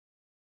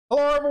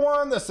Hello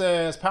everyone, this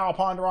is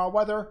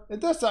ponderonweather. In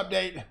this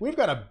update, we've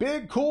got a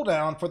big cool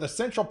down for the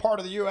central part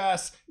of the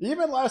US,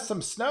 even less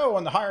some snow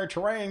in the higher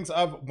terrains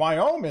of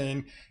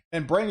Wyoming,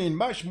 and bringing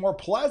much more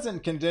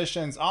pleasant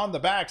conditions on the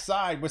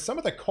backside with some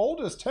of the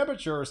coldest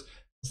temperatures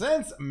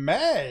since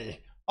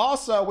May.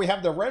 Also, we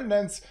have the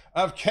remnants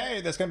of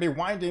K that's going to be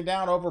winding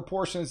down over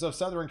portions of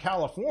Southern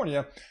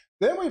California.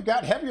 Then we've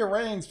got heavier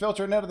rains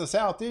filtering into the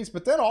southeast,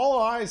 but then all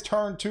eyes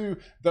turn to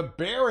the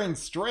Bering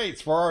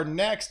Straits for our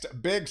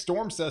next big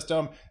storm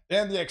system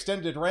in the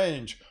extended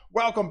range.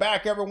 Welcome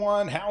back,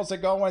 everyone. How's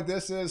it going?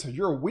 This is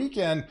your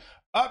weekend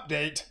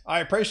update. I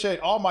appreciate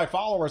all my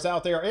followers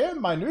out there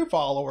and my new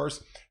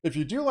followers. If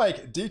you do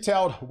like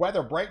detailed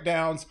weather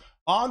breakdowns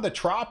on the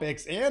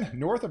tropics and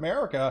North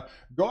America,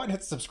 go ahead and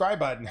hit the subscribe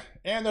button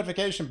and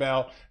notification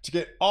bell to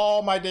get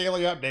all my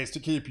daily updates to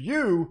keep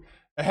you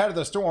ahead of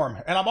the storm.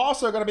 And I'm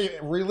also going to be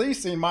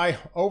releasing my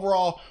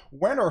overall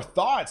winter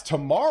thoughts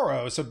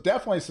tomorrow, so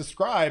definitely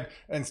subscribe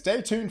and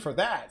stay tuned for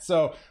that.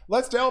 So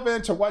let's delve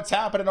into what's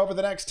happening over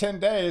the next 10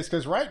 days,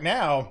 because right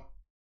now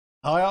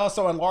I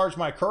also enlarged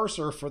my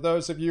cursor for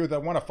those of you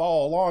that want to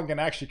follow along and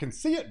actually can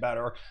see it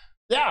better.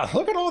 Yeah,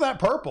 look at all that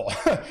purple.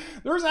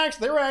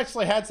 They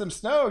actually had some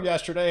snow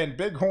yesterday in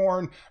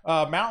Bighorn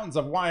mountains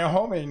of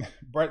Wyoming,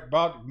 but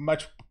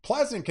much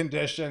pleasant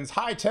conditions,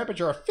 high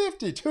temperature of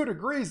 52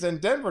 degrees in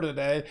Denver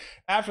today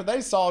after they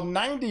saw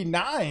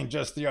 99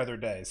 just the other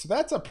day. So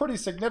that's a pretty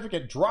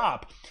significant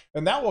drop,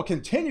 and that will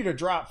continue to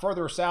drop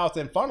further south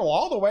and funnel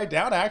all the way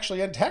down actually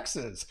in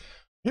Texas.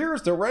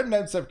 Here's the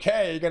remnants of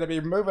K going to be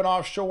moving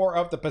offshore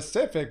of the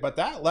Pacific, but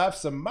that left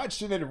some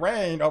much needed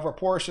rain over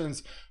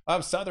portions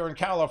of Southern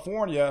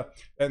California,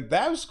 and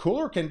those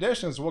cooler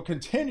conditions will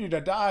continue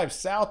to dive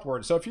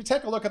southward. So if you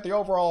take a look at the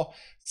overall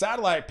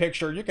satellite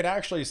picture, you can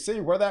actually see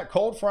where that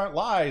cold front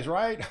lies,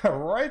 right?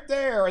 Right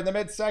there in the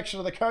midsection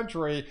of the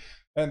country.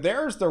 And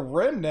there's the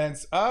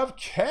remnants of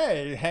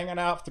K hanging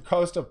out the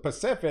coast of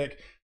Pacific.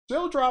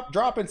 Still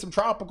dropping some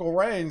tropical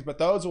rains, but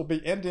those will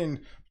be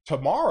ending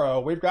tomorrow.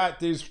 We've got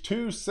these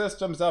two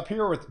systems up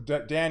here with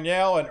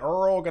Danielle and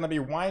Earl going to be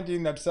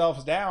winding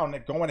themselves down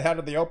and going ahead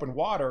of the open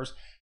waters.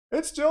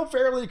 It's still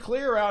fairly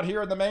clear out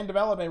here in the main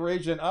development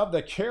region of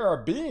the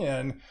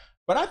Caribbean,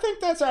 but I think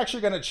that's actually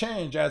going to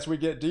change as we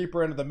get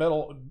deeper into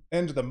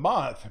the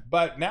month.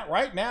 But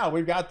right now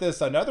we've got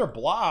this another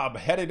blob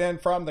headed in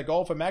from the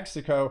Gulf of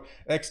Mexico,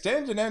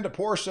 extending into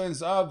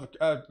portions of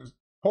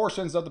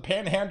the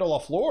panhandle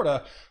of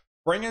Florida,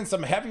 bringing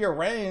some heavier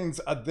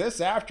rains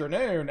this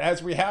afternoon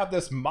as we have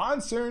this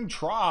monsoon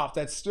trough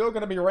that's still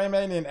going to be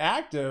remaining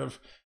active.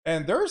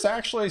 And there's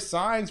actually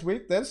signs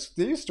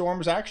these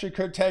storms actually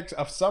could take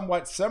a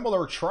somewhat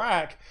similar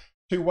track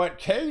to what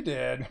K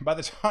did by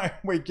the time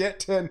we get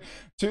to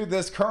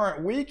this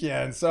current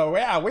weekend. So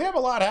yeah, we have a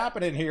lot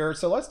happening here.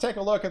 So let's take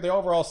a look at the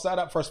overall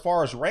setup for as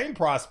far as rain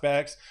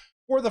prospects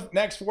for the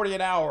next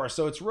 48 hours.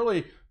 So it's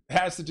really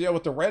has to deal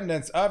with the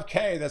remnants of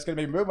K that's going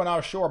to be moving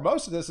offshore.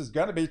 Most of this is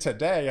going to be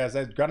today, as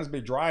it's going to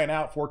be drying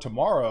out for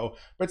tomorrow,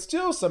 but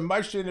still some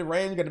much needed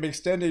rain going to be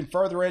extending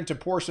further into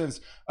portions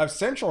of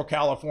central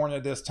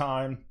California this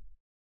time.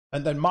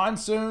 And then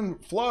monsoon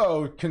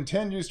flow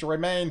continues to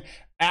remain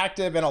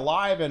active and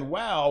alive and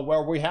well,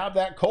 where we have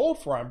that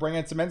cold front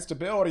bringing some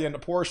instability into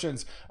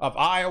portions of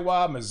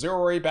Iowa,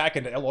 Missouri, back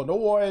into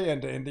Illinois,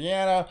 into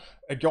Indiana,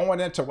 going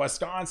into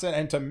Wisconsin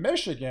and to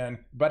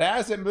Michigan. But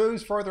as it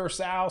moves further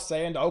south,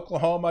 say into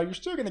Oklahoma, you're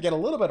still going to get a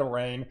little bit of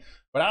rain,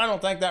 but I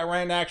don't think that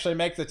rain actually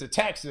makes it to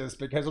Texas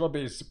because it'll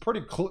be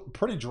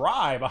pretty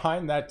dry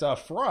behind that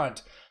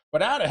front.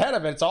 But out ahead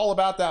of it, it's all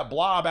about that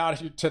blob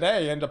out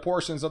today into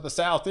portions of the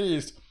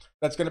southeast.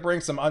 That's going to bring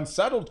some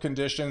unsettled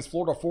conditions,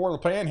 Florida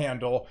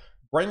Panhandle,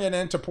 bringing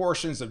into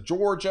portions of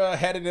Georgia,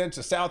 headed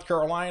into South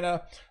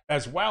Carolina,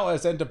 as well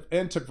as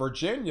into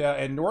Virginia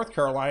and North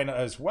Carolina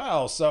as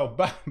well. So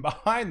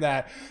behind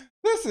that,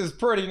 this is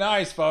pretty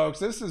nice, folks.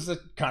 This is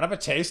kind of a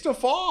taste of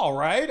fall,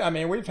 right? I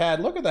mean, we've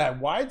had, look at that,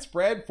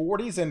 widespread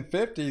 40s and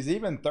 50s,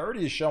 even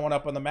 30s showing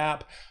up on the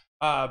map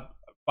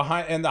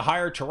in the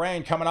higher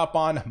terrain coming up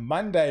on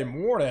Monday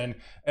morning.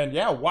 And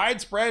yeah,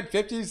 widespread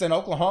 50s in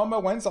Oklahoma.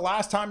 When's the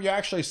last time you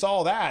actually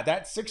saw that?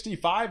 That's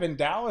 65 in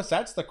Dallas.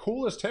 That's the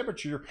coolest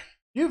temperature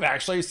you've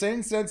actually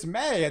seen since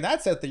May, and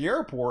that's at the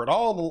airport.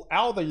 All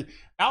the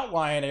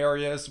outlying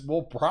areas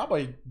will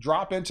probably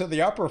drop into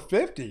the upper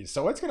 50s.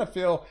 So it's going to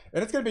feel,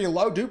 and it's going to be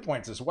low dew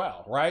points as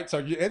well, right?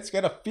 So it's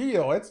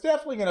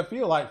definitely going to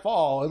feel like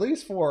fall, at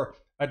least for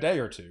a day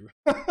or two,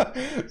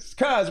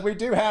 because we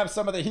do have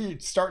some of the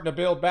heat starting to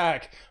build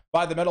back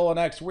by the middle of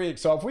next week.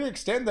 So if we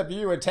extend the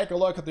view and take a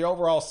look at the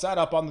overall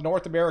setup on the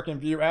North American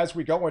view as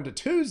we go into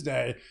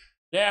Tuesday,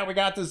 yeah, we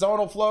got the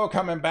zonal flow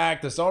coming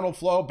back. The zonal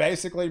flow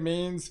basically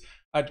means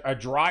a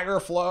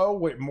drier flow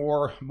with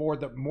more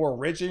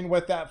ridging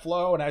with that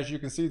flow. And as you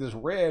can see, this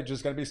ridge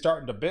is going to be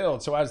starting to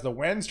build. So as the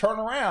winds turn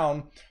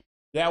around,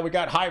 yeah, we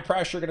got high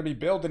pressure going to be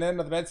building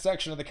into the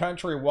midsection of the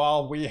country,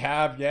 while we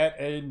have yet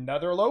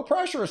another low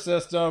pressure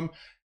system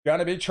going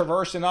to be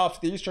traversing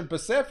off the eastern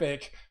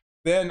Pacific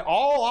then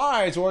all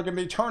eyes are going to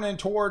be turning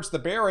towards the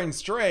Bering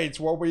Straits,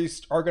 where we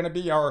are going to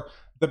be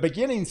the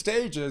beginning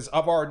stages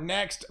of our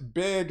next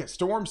big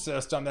storm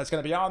system that's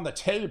going to be on the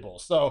table.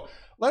 So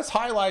let's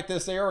highlight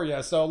this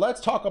area. So let's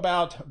talk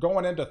about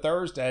going into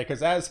Thursday,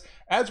 because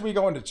as we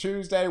go into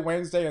Tuesday,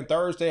 Wednesday, and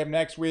Thursday of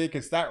next week,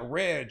 it's that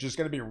ridge is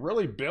going to be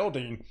really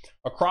building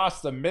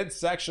across the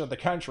midsection of the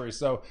country.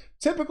 So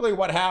typically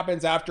what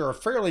happens after a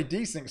fairly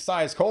decent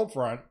sized cold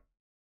front,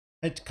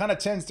 it kind of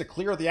tends to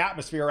clear the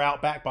atmosphere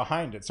out back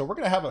behind it. So we're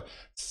going to have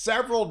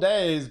several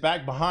days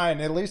back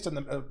behind, at least in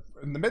the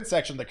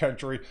midsection of the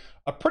country,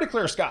 pretty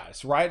clear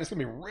skies, right? It's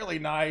going to be really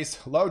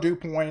nice, low dew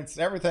points.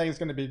 Everything is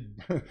going to be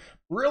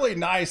really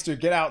nice to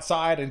get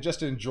outside and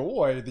just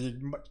enjoy the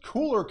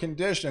cooler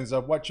conditions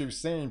of what you've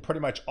seen pretty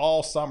much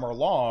all summer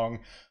long.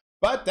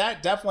 But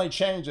that definitely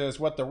changes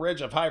what the ridge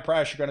of high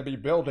pressure is going to be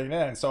building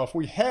in. So if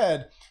we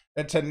head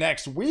into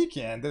next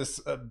weekend,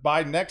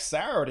 by next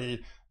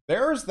Saturday,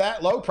 there's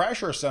that low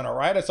pressure center,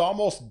 right? It's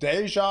almost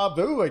deja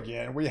vu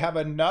again. We have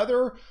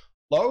another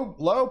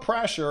low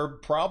pressure,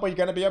 probably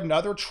going to be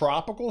another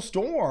tropical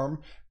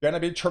storm, going to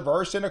be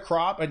traversing a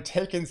crop and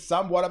taking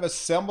somewhat of a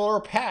similar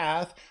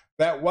path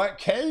that what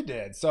Kay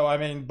did. So, I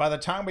mean, by the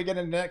time we get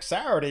into next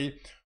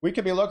Saturday, we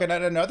could be looking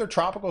at another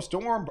tropical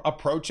storm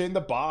approaching the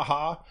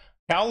Baja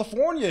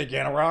California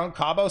again, around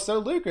Cabo San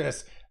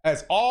Lucas,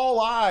 as all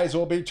eyes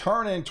will be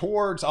turning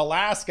towards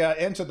Alaska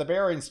into the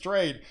Bering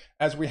Strait,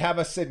 as we have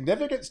a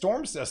significant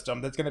storm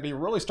system that's going to be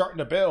really starting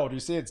to build. You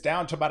see it's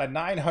down to about a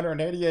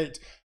 988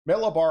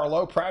 millibar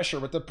low pressure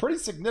with a pretty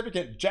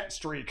significant jet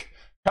streak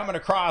coming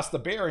across the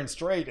Bering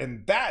Strait,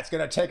 and that's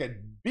going to take a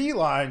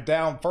beeline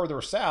down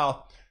further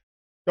south,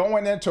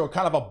 going into a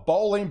kind of a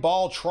bowling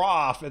ball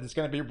trough. It's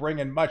going to be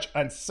bringing much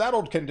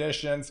unsettled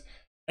conditions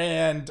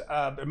and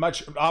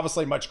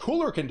obviously much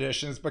cooler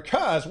conditions,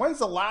 because when's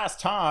the last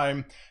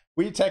time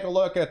we take a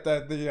look at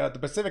the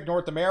Pacific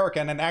North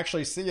American and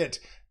actually see it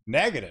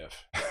negative,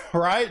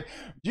 right?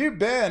 You've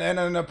been in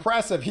an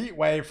oppressive heat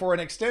wave for an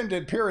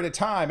extended period of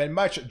time in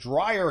much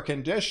drier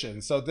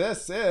conditions. So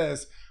this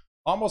is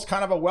almost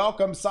kind of a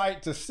welcome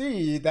sight to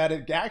see that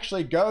it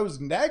actually goes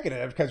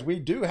negative, because we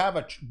do have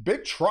a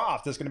big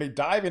trough that's going to be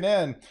diving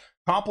in,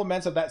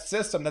 complements of that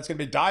system that's going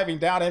to be diving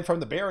down in from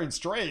the Bering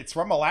Straits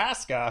from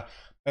Alaska.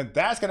 And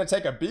that's going to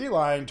take a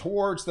beeline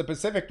towards the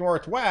Pacific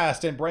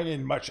Northwest and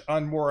bringing much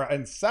more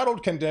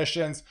unsettled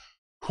conditions,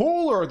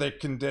 cooler the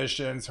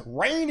conditions,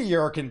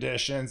 rainier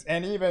conditions,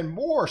 and even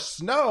more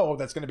snow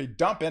that's going to be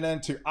dumping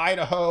into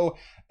Idaho,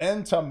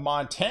 into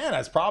Montana.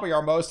 It's probably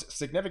our most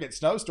significant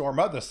snowstorm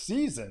of the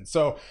season.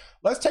 So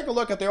let's take a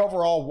look at the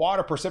overall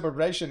water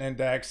precipitation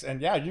index.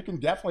 And yeah, you can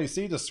definitely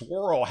see the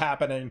swirl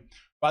happening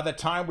by the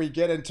time we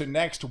get into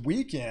next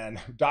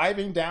weekend,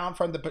 diving down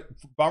from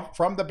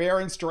the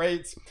Bering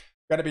Straits.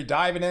 Going to be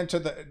diving into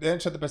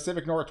the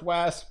Pacific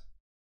Northwest,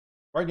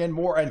 bringing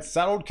more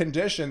unsettled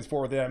conditions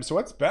for them. So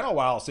it's been a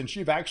while since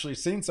you've actually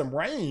seen some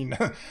rain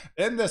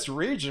in this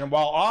region,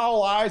 while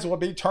all eyes will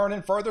be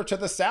turning further to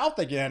the south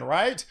again,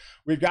 right?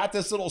 We've got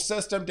this little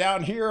system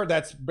down here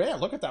that's,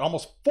 man, look at that,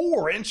 almost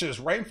 4 inches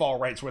rainfall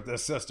rates with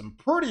this system.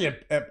 Pretty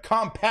a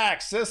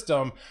compact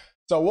system.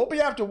 So we'll be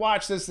have to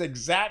watch this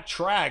exact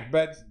track,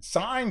 but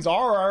signs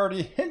are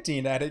already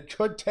hinting that it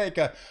could take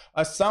a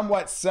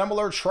somewhat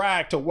similar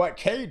track to what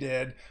Kay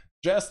did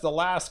just the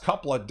last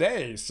couple of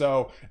days.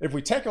 So if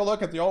we take a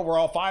look at the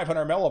overall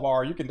 500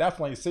 millibar, you can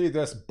definitely see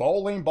this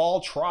bowling ball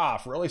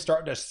trough really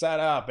starting to set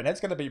up, and it's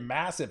going to be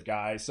massive,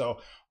 guys. So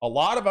a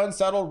lot of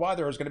unsettled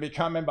weather is going to be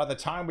coming by the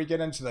time we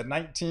get into the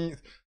 19th,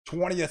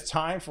 20th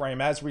time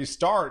frame, as we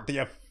start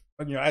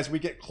as we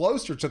get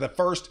closer to the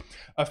first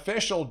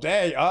official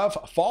day of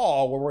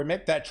fall, where we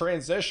make that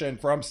transition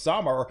from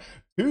summer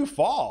to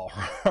fall,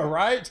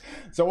 right?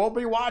 So we'll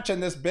be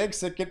watching this big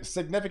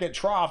significant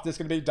trough that's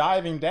going to be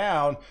diving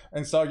down.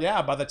 And so,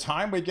 yeah, by the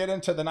time we get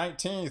into the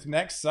 19th,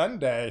 next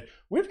Sunday,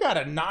 we've got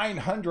a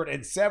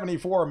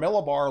 974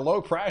 millibar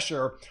low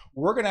pressure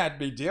we're going to have to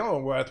be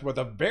dealing with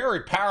a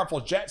very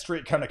powerful jet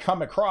streak kind of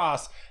come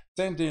across,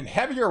 sending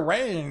heavier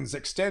rains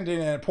extending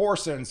in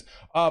portions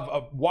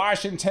of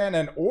Washington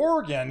and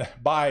Oregon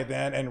by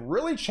then, and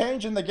really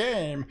changing the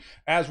game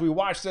as we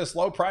watch this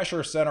low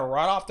pressure center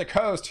right off the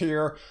coast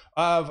here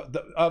of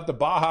the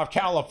Baja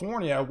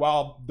California,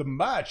 while the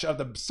much of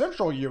the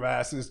central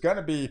U.S. is going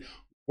to be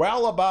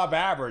well above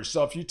average.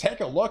 So if you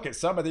take a look at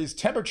some of these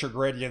temperature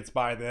gradients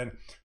by then,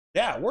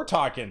 yeah, we're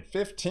talking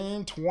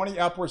 15, 20,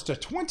 upwards to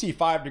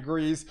 25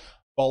 degrees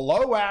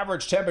below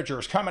average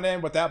temperatures coming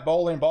in with that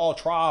bowling ball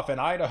trough in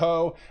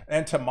Idaho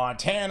and to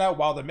Montana,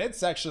 while the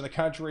midsection of the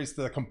country is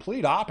the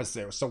complete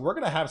opposite. So we're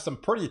going to have some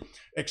pretty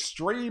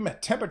extreme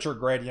temperature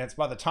gradients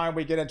by the time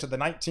we get into the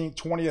 19th,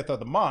 20th of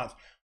the month.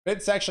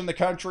 Midsection of the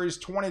country is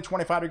 20,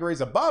 25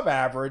 degrees above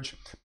average,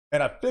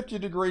 and a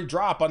 50-degree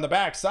drop on the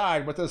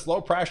backside with this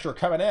low pressure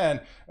coming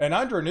in. And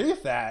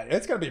underneath that,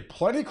 it's going to be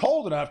plenty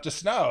cold enough to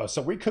snow.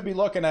 So we could be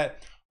looking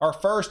at our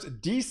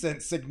first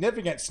decent,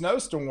 significant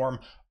snowstorm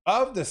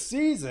of the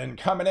season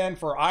coming in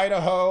for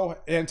Idaho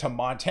into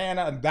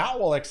Montana, and that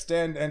will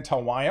extend into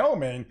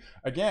Wyoming.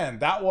 Again,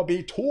 that will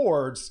be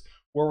towards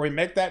where we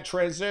make that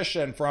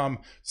transition from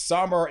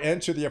summer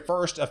into the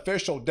first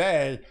official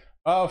day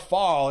of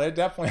fall. It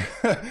definitely,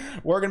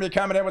 we're going to be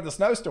coming in with a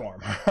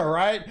snowstorm, all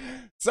right?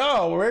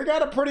 So we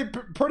got a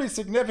pretty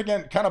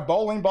significant kind of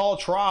bowling ball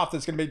trough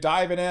that's going to be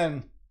diving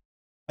in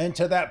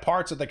into that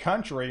parts of the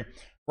country,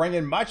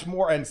 bringing much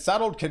more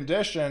unsettled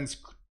conditions,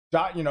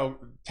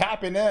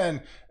 tapping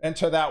in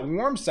into that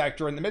warm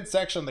sector in the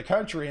midsection of the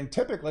country. And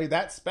typically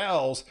that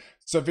spells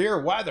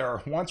severe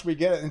weather once we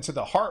get into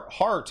the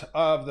heart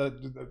of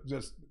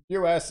the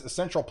U.S.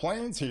 Central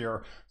Plains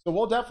here. So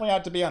we'll definitely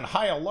have to be on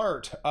high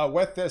alert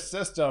with this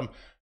system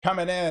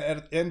coming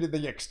in into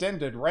the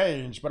extended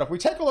range. But if we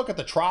take a look at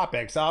the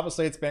tropics,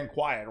 obviously it's been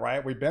quiet,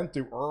 right? We've been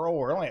through Earl.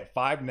 We're only at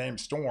 5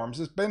 named storms.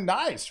 It's been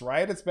nice,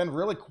 right? It's been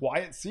really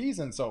quiet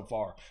season so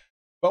far.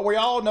 But we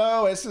all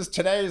know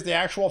today is the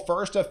actual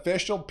first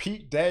official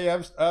peak day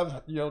of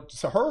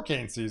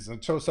hurricane season.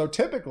 So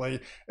typically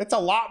it's a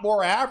lot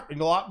more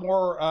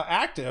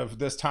active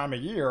this time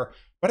of year,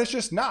 but it's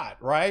just not,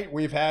 right?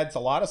 We've had a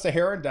lot of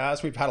Saharan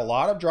dust. We've had a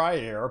lot of dry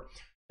air.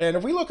 And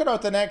if we look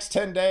at the next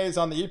 10 days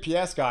on the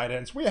EPS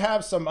guidance, we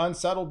have some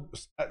unsettled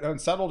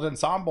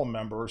ensemble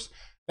members.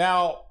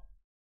 Now,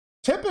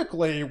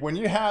 typically when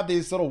you have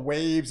these little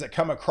waves that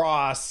come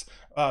across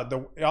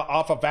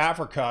off of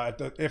Africa,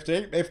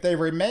 if they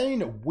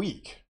remain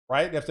weak,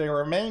 right? If they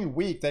remain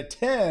weak, they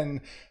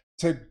tend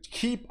to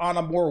keep on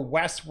a more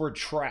westward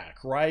track,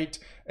 right?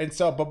 And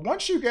so, but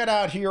once you get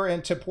out here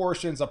into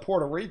portions of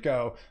Puerto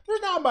Rico,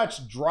 there's not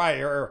much dry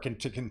air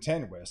to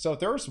contend with. So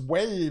there's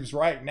waves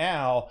right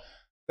now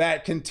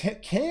that can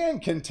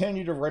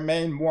continue to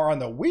remain more on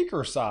the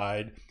weaker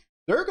side.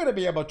 They're going to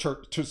be able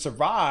to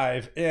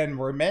survive and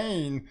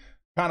remain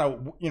kind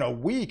of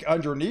weak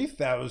underneath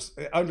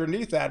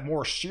that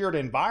more sheared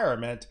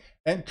environment,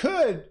 and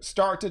could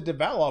start to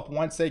develop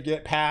once they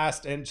get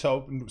past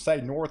into, say,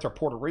 North or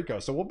Puerto Rico.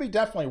 So we'll be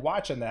definitely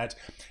watching that,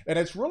 and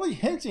it's really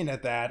hinting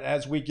at that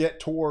as we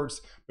get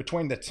towards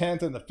between the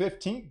 10th and the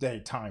 15th day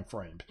time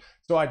frame.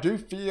 So I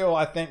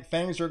think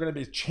things are going to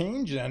be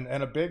changing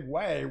in a big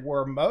way,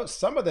 where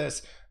some of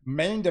this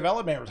main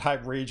development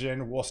type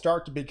region will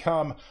start to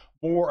become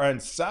more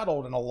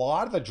unsettled, and a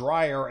lot of the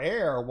drier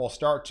air will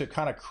start to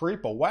kind of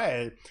creep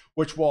away,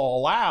 which will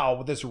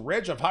allow this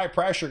ridge of high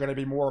pressure going to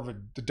be more of a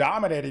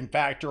dominating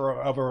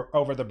factor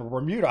over the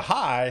Bermuda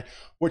High,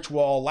 which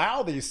will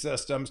allow these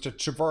systems to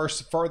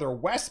traverse further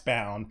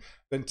westbound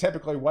than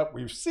typically what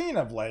we've seen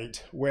of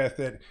late, with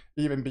it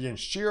even being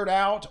sheared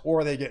out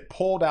or they get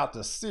pulled out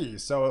to sea.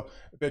 So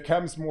it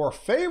becomes more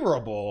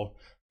favorable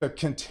to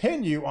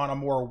continue on a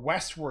more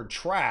westward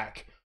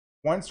track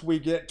once we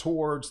get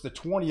towards the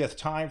 20th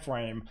time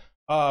frame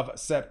of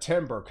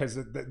September, because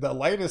the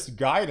latest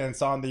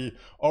guidance on the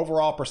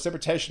overall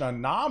precipitation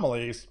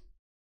anomalies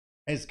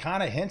is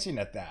kind of hinting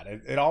at that.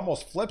 It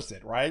almost flips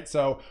it, right?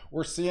 So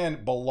we're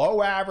seeing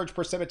below average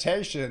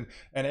precipitation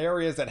in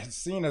areas that have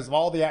seen as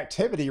all the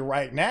activity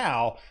right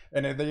now,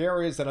 and in the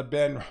areas that have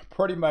been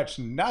pretty much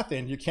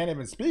nothing, you can't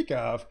even speak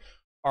of,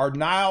 are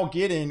now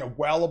getting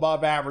well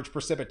above average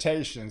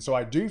precipitation. So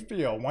I do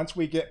feel once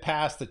we get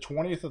past the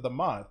 20th of the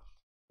month,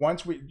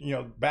 once we,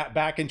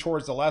 back in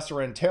towards the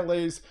Lesser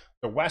Antilles,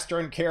 the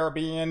Western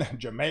Caribbean,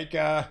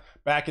 Jamaica,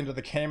 back into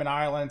the Cayman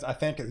Islands, I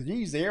think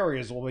these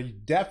areas will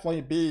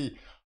definitely be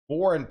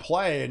more in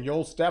play, and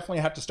you'll definitely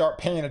have to start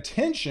paying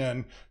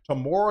attention to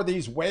more of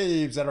these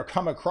waves that are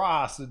come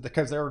across,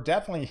 because they're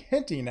definitely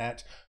hinting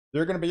at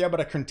they're going to be able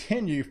to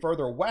continue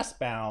further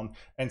westbound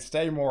and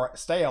stay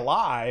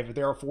alive,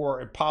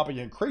 therefore probably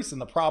increasing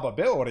the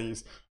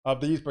probabilities of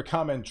these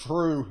becoming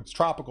true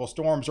tropical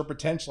storms or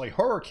potentially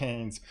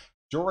hurricanes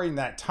during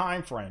that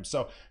time frame.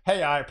 So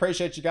hey, I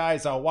appreciate you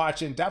guys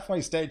watching.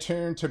 Definitely stay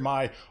tuned to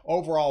my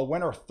overall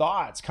winter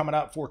thoughts coming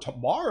up for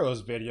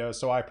tomorrow's video.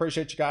 So I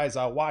appreciate you guys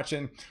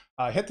watching.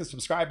 Hit the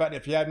subscribe button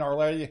if you haven't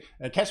already,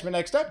 and catch my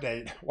next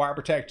update where I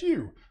protect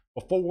you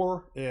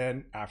before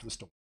and after the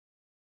storm.